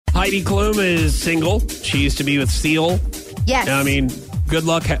Heidi Klum is single. She used to be with Seal. Yes. I mean, good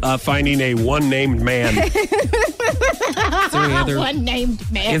luck finding a one-named man. One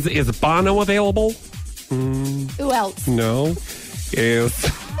named man. Is Bono available? Who else? No. Is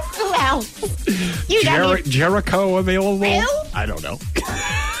Who else? You got me. Jericho available? Who? I don't know.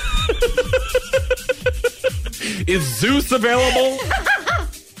 Is Zeus available?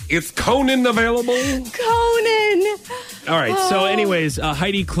 Is Conan available? Conan. All right. So, anyways,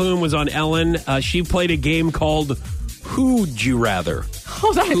 Heidi Klum was on Ellen. She played a game called Who'd You Rather?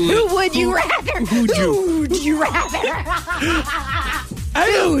 Hold on. Who would you rather? Who'd you rather?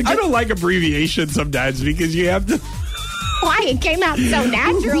 I don't like abbreviations sometimes because you have to. Why? It came out so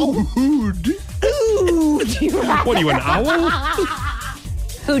natural. Who'd you rather? What are you, an owl?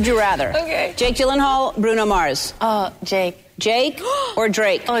 Who'd you rather? Okay. Jake Gyllenhaal, Bruno Mars. Oh, Jake. Jake or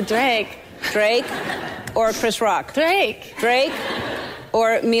Drake? Oh, Drake. Drake or Chris Rock? Drake. Drake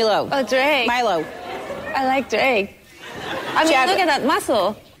or Milo? Oh, Drake. Milo. I like Drake. I mean, Chad- look at that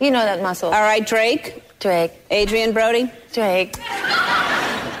muscle. You know that muscle. All right, Drake. Drake. Adrian Brody. Drake.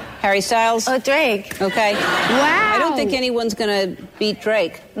 Harry Styles. Oh, Drake. Okay. Wow. I don't think anyone's going to beat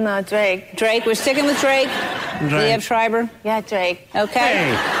Drake. No, Drake. Drake, we're sticking with Drake. Liev Schreiber. Yeah, Drake. Okay.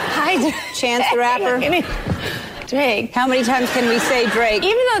 Hey. Hi, Drake. Chance the Rapper. Drake. How many times can we say Drake?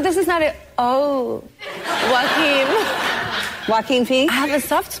 Even though this is not a... Oh. Joaquin. Joaquin Phoenix? I have a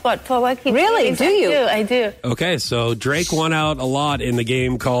soft spot for Joaquin. Really? Phoenix. Do you? I do. Okay, so Drake won out a lot in the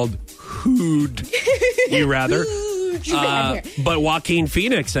game called Who'd You Rather? Who'd you rather? But Joaquin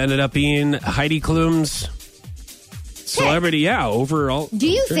Phoenix ended up being Heidi Klum's celebrity, overall. Do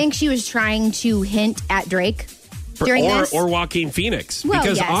you think she was trying to hint at Drake during this? Or Joaquin Phoenix. Well,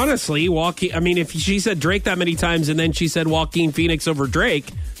 because yes. honestly, if she said Drake that many times and then she said Joaquin Phoenix over Drake,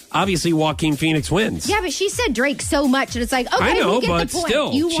 obviously Joaquin Phoenix wins. Yeah, but she said Drake so much that it's like, okay, I know, we get but the point.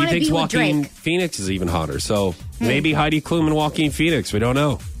 still, You she want to thinks be with Joaquin Drake. Phoenix is even hotter. So maybe Heidi Klum and Joaquin Phoenix. We don't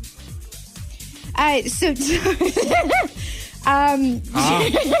know.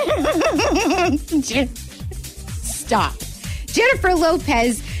 Stop. Jennifer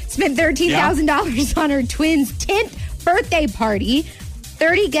Lopez spent $13,000 on her twins' 10th birthday party.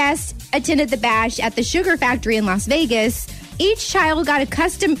 30 guests attended the bash at the Sugar Factory in Las Vegas. Each child got a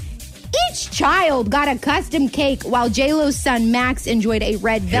custom cake, while J-Lo's son Max enjoyed a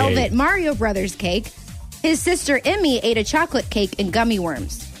red velvet Mario Brothers cake. His sister Emmy ate a chocolate cake and gummy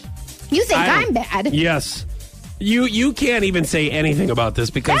worms. You think I'm bad? Yes. You can't even say anything about this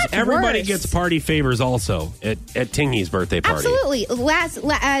because That's everybody worse. gets party favors also at Tingy's birthday party. Absolutely.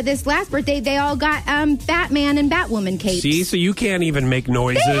 This last birthday, they all got Batman and Batwoman capes. See, so you can't even make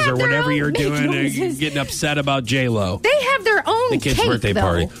noises They have or their whatever own you're make doing noises. and getting upset about J-Lo. They have their own The kid's cake, birthday though.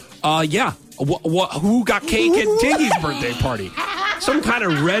 party. Yeah. Who got cake at Tingy's birthday party? Some kind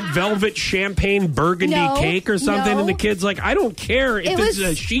of red velvet champagne burgundy No, cake or something, no. and the kid's like, I don't care if It it's was-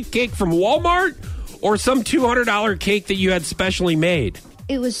 a sheet cake from Walmart or some $200 cake that you had specially made.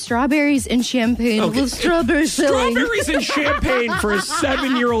 It was strawberries and champagne Okay. with strawberry filling. Strawberries and champagne for a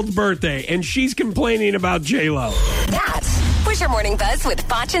 7-year-old birthday, and she's complaining about J-Lo. That was your Morning Buzz with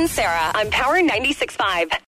Foch and Sarah on Power 96.5.